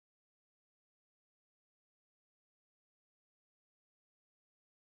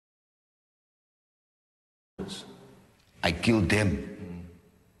I kill them.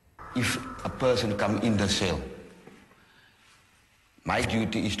 If a person come in the cell, my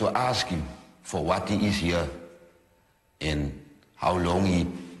duty is to ask him for what he is here and how long he.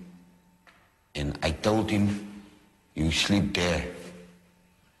 And I told him, you sleep there.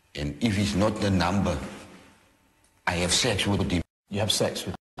 And if he's not the number, I have sex with him. You have sex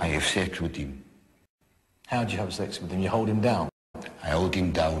with him? I have sex with him. How do you have sex with him? You hold him down? I hold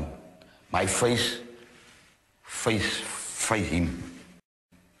him down. My face him.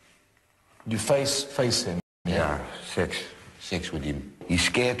 You face him? Yeah, sex with him. He's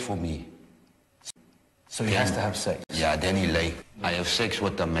scared for me. So he has to have sex? Yeah, then he lay. I have sex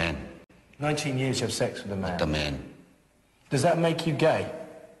with a man. 19 years you have sex with a man? With a man. Does that make you gay?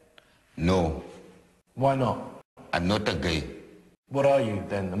 No. Why not? I'm not a gay. What are you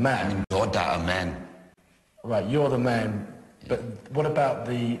then, a man? I'm not a man. Right, you're the man, but what about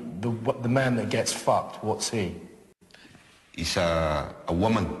the man that gets fucked? What's he? He's a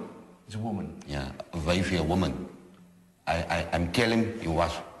woman. He's a woman? Yeah, a wifey, a woman. I'm telling him,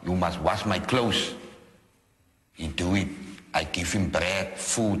 you must wash my clothes. He do it. I give him bread,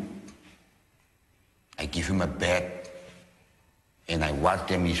 food. I give him a bed. And I wash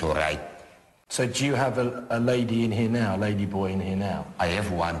them, he's all right. So do you have a lady in here now, a lady boy in here now? I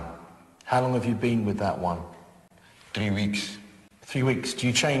have one. How long have you been with that one? 3 weeks. 3 weeks. Do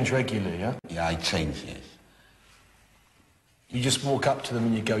you change regularly, yeah? Yeah, I change, yes. You just walk up to them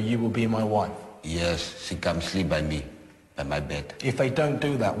and you go, you will be my wife? Yes, she comes sleep by me, by my bed. If they don't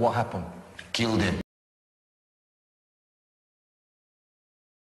do that, what happens? Kill them.